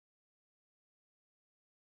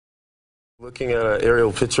Looking at an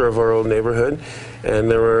aerial picture of our old neighborhood, and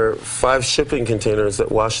there were 5 shipping containers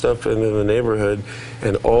that washed up into the neighborhood,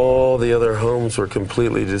 and all the other homes were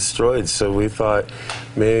completely destroyed. So we thought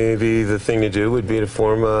maybe the thing to do would be to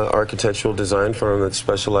form an architectural design firm that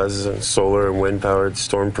specializes in solar and wind-powered,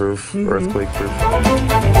 storm-proof, earthquake-proof.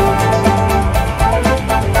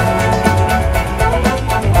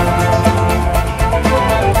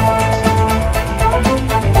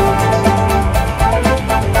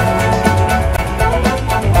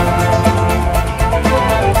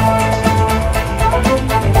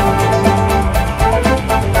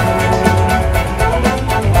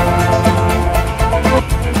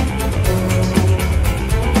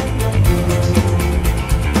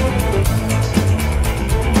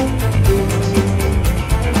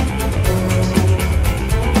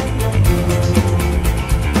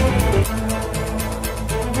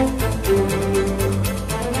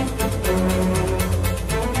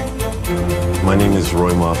 My name is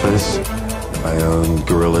Roy Moffis. I own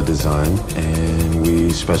Gorilla Design, and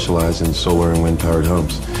we specialize in solar and wind-powered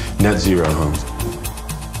homes, net zero homes.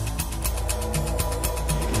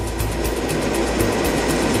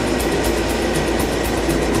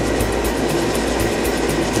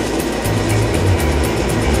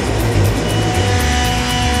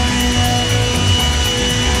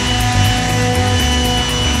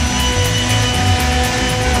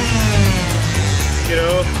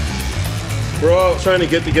 We're all trying to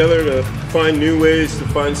get together to find new ways to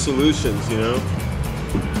find solutions, you know?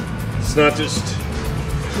 It's not just...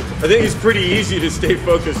 I think it's pretty easy to stay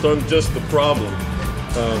focused on just the problem.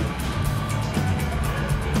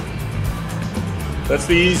 That's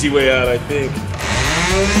the easy way out, I think.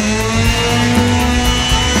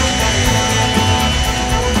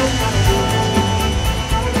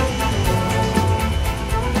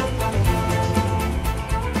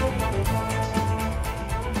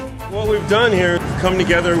 What we've done here is come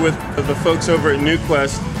together with the folks over at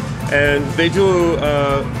NewQuest, and they do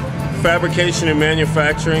fabrication and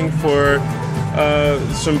manufacturing for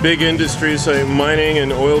some big industries like mining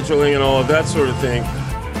and oil drilling and all of that sort of thing.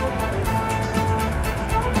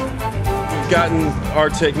 We've gotten our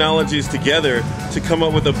technologies together to come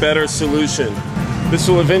up with a better solution. This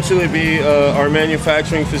will eventually be our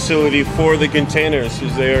manufacturing facility for the containers,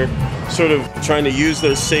 as they're sort of trying to use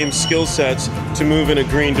those same skill sets to move in a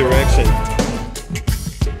green direction.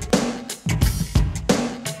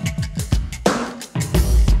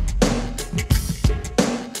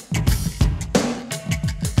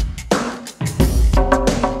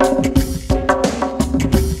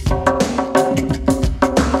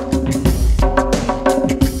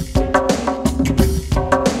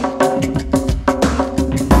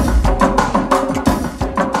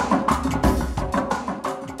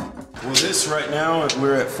 This right now,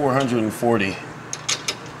 we're at 440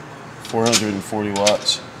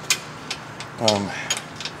 watts.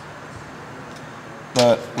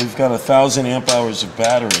 But we've got 1,000 amp hours of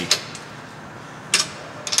battery.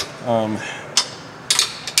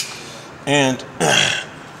 And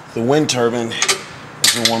the wind turbine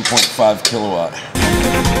is a 1.5 kilowatt.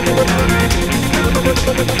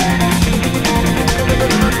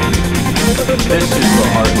 This is the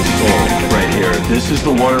heart and soul right here. This is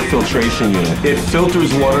the water filtration unit. It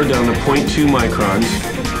filters water down to 0.2 microns,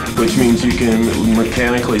 which means you can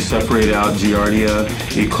mechanically separate out Giardia,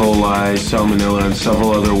 E. coli, Salmonella, and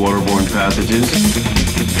several other waterborne pathogens.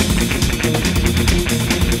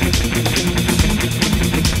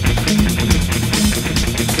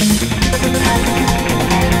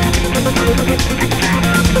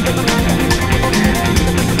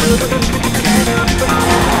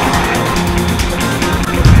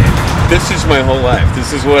 This is my whole life.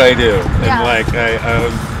 This is what I do, and like I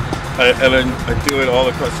do it all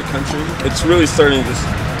across the country. It's really starting to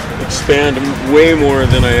expand way more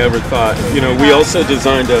than I ever thought. You know, we also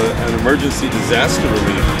designed an emergency disaster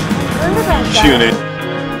relief unit.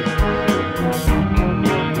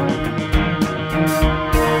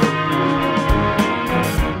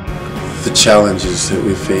 The challenges that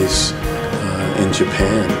we face in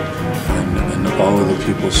Japan and all of the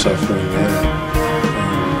people suffering there.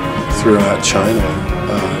 Throughout China,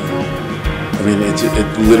 I mean, it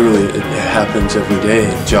literally happens every day.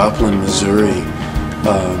 Joplin, Missouri,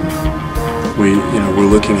 we're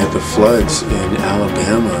looking at the floods in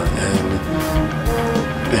Alabama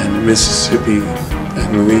and Mississippi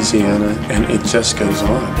and Louisiana, and it just goes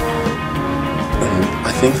on. And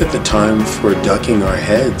I think that the time for ducking our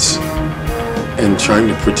heads and trying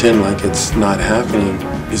to pretend like it's not happening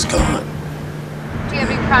is gone. Do you have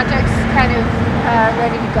any projects kind of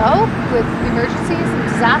ready to go with emergencies and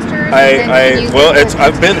disasters? And then you well, use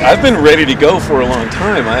I've been ready to go for a long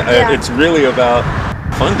time. It's really about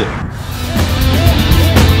funding.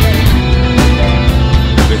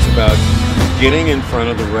 It's about getting in front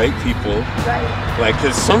of the right people. Right. Like,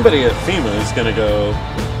 because somebody at FEMA is going to go,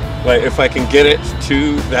 like, if I can get it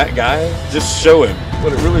to that guy, just show him.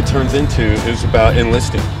 What it really turns into is about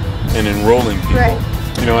enlisting and enrolling people. Right.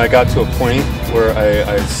 You know, I got to a point where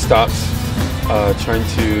I stopped trying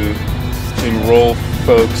to enroll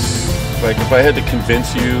folks. Like, if I had to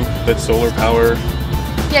convince you that solar power,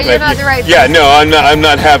 Yeah, you're not the right yeah, person. no, I'm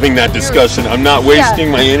not having that discussion. I'm not wasting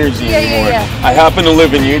my energy anymore. I happen to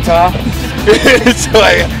live in Utah, so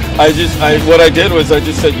what I did was I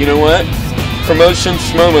just said, you know what, promotion,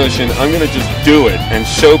 schmomotion, I'm gonna just do it and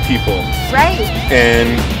show people. Right.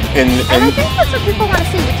 And I think that's what people want to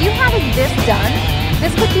see. With you having this done,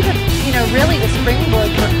 this could be the, really the springboard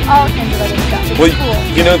for all kinds of other stuff. It's well, cool.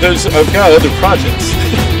 I've got other projects.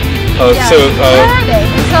 Where are they?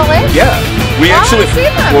 In Salt Lake? Yeah, we actually, I see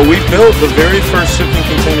them. well, we built the very first shipping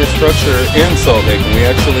container structure in Salt Lake, and we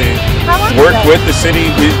actually worked with the city.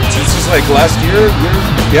 This is like last year.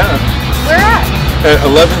 Where at? At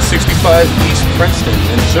 1165 East Princeton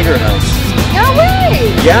in Sugar House. No way.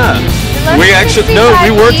 Yeah, we actually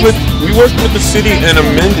we worked with the city and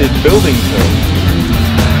amended building code.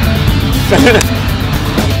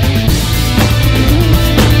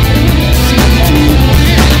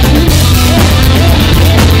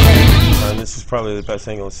 This is probably the best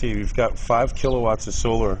angle to see. We've got 5 kilowatts of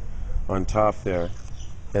solar on top there,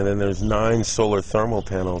 and then there's 9 solar thermal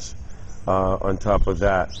panels on top of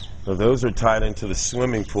that. So those are tied into the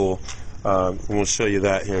swimming pool, and we'll show you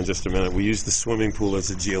that here in just a minute. We use the swimming pool as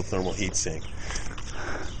a geothermal heat sink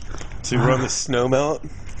to run the snow melt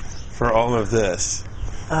for all of this.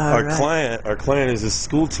 Our client is a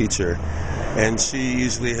school teacher, and she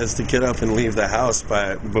usually has to get up and leave the house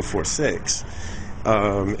before 6.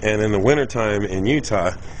 And in the wintertime in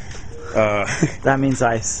Utah, that means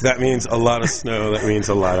ice. That means a lot of snow. That means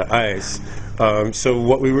a lot of ice. So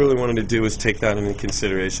what we really wanted to do is take that into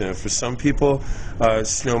consideration. And for some people,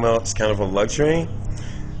 snow melt's kind of a luxury.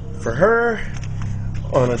 For her,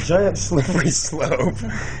 on a giant slippery slope,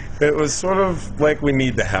 it was sort of like we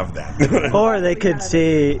need to have that. Or they could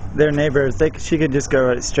see their neighbors. She could just go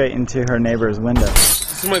right straight into her neighbor's window.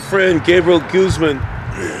 This is my friend Gabriel Guzman.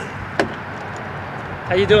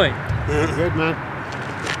 How you doing? Good, man.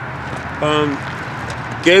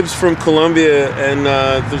 Gabe's from Colombia, and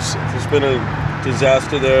there's been a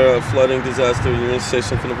disaster there, a flooding disaster. You want to say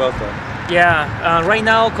something about that? Yeah, right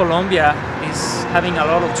now Colombia is having a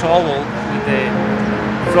lot of trouble with the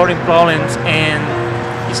flooding problems, and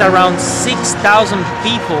it's around 6,000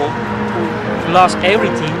 people who lost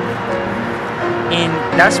everything, and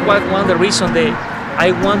that's one of the reasons that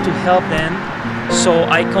I want to help them. So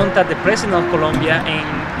I contact the president of Colombia and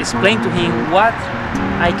explain to him what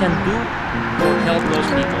I can do to help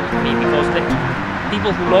those people. I mean, because the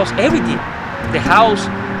people who lost everything, the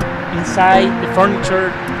house, inside, the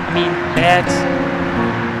furniture, I mean, bags,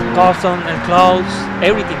 cotton and clothes,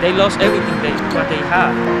 everything. They lost everything what they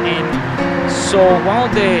have. And so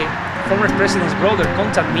one of the former president's brother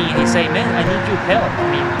contacted me and he said, man, I need your help. I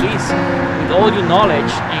mean, please, with all your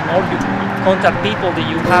knowledge and all your contact people that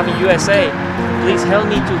you have in USA, please help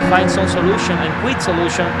me to find some solution, and quick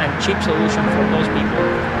solution and cheap solution for those people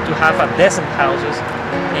to have a decent houses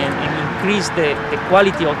and increase the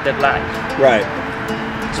quality of their life. Right.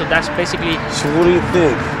 So that's basically. So what do you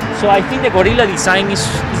think? So I think the Gorilla Design is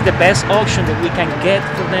the best option that we can get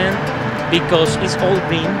for them, because it's all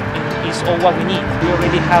green and it's all what we need. We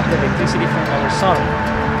already have the electricity from our sun,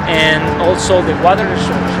 and also the water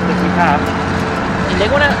resource that we have, and they're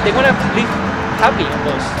gonna live happy on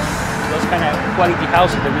those kind of quality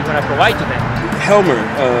houses that we're gonna provide to them. Helmer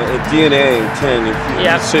at DNA 10. If you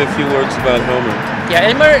say a few words about Helmer. Yeah,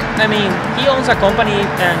 Elmer. I mean, he owns a company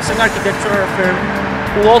and an architecture firm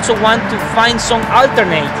who also want to find some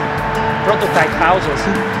alternate prototype houses,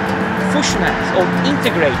 fusionize or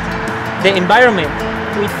integrate the environment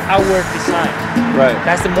with our design. Right.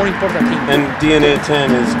 That's the more important thing. And DNA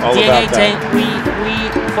 10 is all DNA about that. DNA 10, we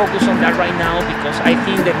focus on that right now because I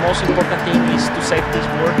think the most important thing is to save this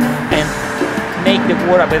world and make the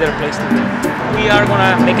world a better place to live. We are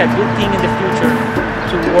gonna make a good thing in the future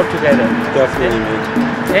to work together. Definitely, man.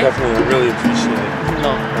 Okay? Definitely, I really appreciate it.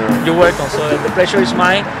 No, you're welcome. So the pleasure is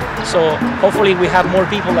mine. So hopefully we have more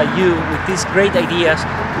people like you with these great ideas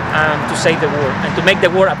to save the world and to make the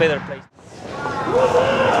world a better place.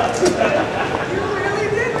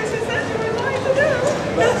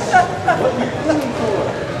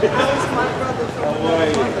 How are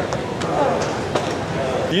you?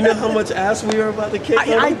 Do you know how much ass we are about to kick?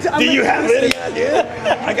 Do you have any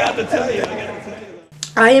idea? I got to tell you.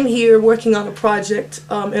 I am here working on a project,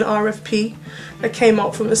 an RFP that came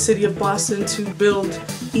out from the city of Boston to build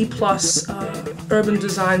E+ urban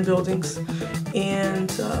design buildings, and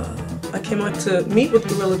I came out to meet with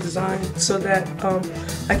Gorilla Design so that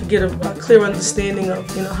I could get a clear understanding of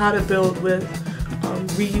how to build with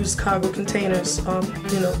reused cargo containers,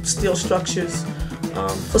 steel structures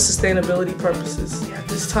for sustainability purposes. At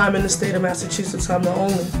this time in the state of Massachusetts, I'm the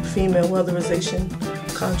only female weatherization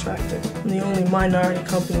contractor. I'm the only minority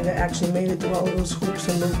company that actually made it through all of those hoops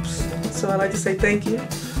and loops. So I'd like to say thank you.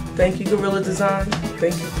 Thank you, Gorilla Design.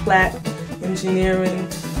 Thank you, Platt Engineering.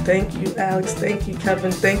 Thank you, Alex. Thank you,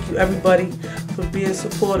 Kevin. Thank you, everybody, for being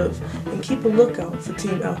supportive. And keep a lookout for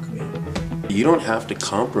Team Alchemy. You don't have to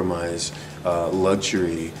compromise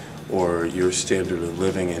luxury or your standard of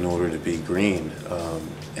living in order to be green.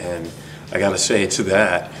 And I gotta say to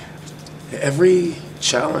that, every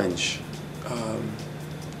challenge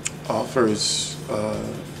offers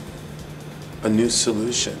a new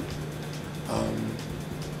solution.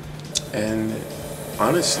 And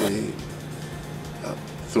honestly,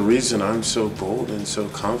 the reason I'm so bold and so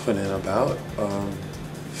confident about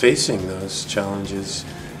facing those challenges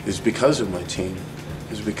is because of my team,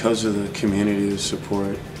 is because of the community of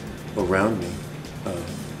support around me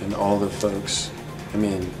and all the folks. I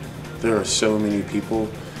mean, there are so many people,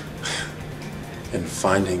 and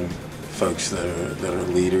finding folks that are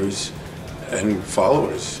leaders and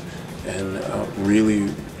followers, and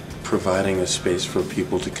really providing a space for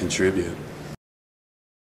people to contribute.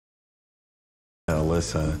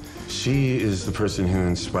 Alyssa, she is the person who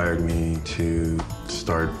inspired me to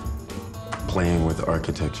start playing with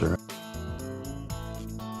architecture.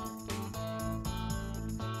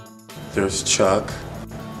 There's Chuck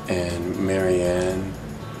and Marianne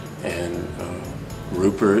and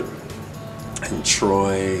Rupert and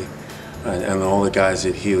Troy and all the guys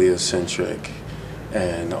at Heliocentric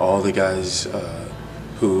and all the guys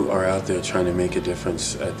who are out there trying to make a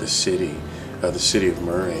difference at the city of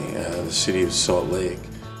Murray, the city of Salt Lake.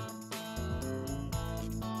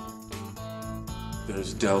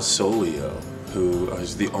 There's Del Solio, who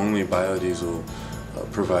is the only biodiesel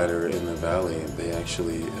provider in the valley. They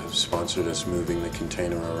actually have sponsored us moving the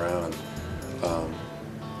container around.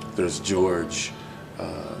 There's George,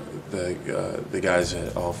 the guys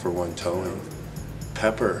at All for One Towing.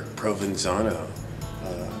 Pepper Provenzano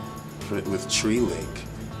with Tree Lake.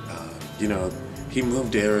 He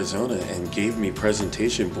moved to Arizona and gave me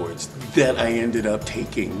presentation boards that I ended up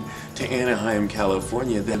taking to Anaheim,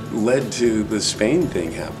 California, that led to the Spain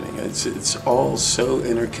thing happening. It's all so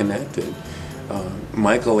interconnected.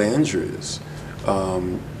 Michael Andrews,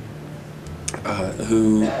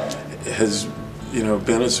 who has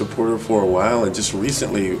been a supporter for a while and just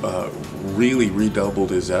recently really redoubled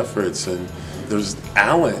his efforts. And there's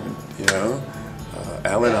Alan,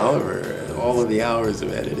 Alan Oliver, all of the hours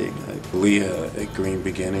of editing. Leah at Green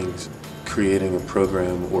Beginnings, creating a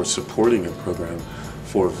program or supporting a program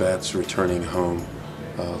for vets returning home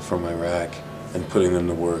from Iraq and putting them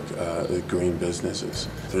to work at green businesses.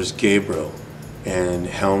 There's Gabriel and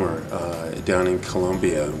Helmer down in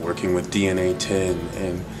Colombia, working with DNA 10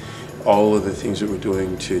 and all of the things that we're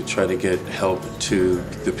doing to try to get help to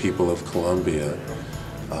the people of Colombia.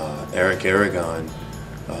 Eric Aragon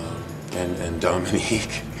and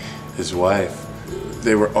Dominique, his wife.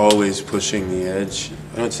 They were always pushing the edge.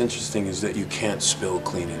 What's interesting is that you can't spill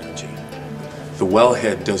clean energy. The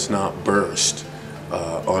wellhead does not burst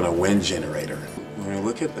on a wind generator. When we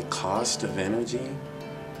look at the cost of energy,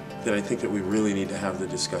 then I think that we really need to have the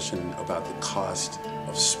discussion about the cost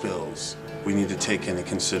of spills. We need to take into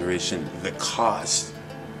consideration the cost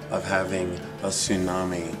of having a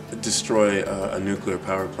tsunami destroy a nuclear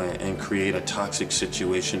power plant and create a toxic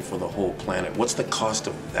situation for the whole planet. What's the cost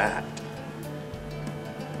of that?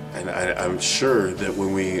 And I'm sure that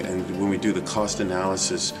when we do the cost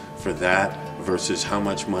analysis for that versus how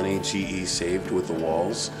much money GE saved with the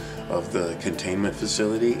walls of the containment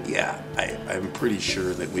facility, yeah, I'm pretty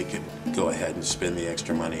sure that we could go ahead and spend the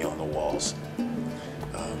extra money on the walls.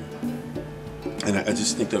 And I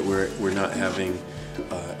just think that we're not having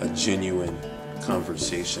a genuine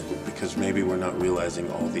conversation because maybe we're not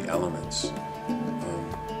realizing all the elements.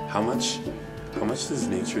 How much does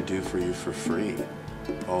nature do for you for free?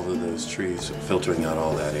 All of those trees filtering out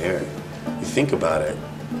all that air. You think about it,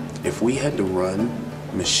 if we had to run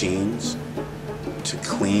machines to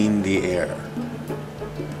clean the air,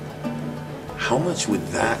 how much would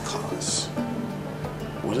that cost?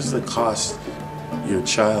 What does it cost your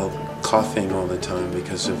child coughing all the time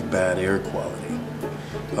because of bad air quality?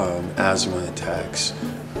 Asthma attacks,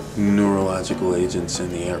 neurological agents in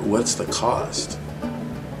the air. What's the cost?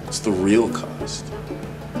 What's the real cost?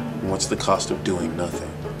 And what's the cost of doing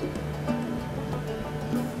nothing?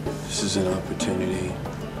 This is an opportunity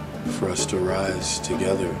for us to rise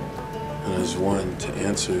together and as one to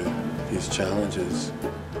answer these challenges.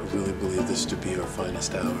 I really believe this to be our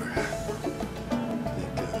finest hour.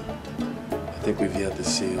 I think we've yet to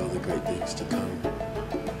see all the great things to come.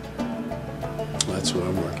 That's what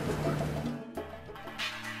I'm working on.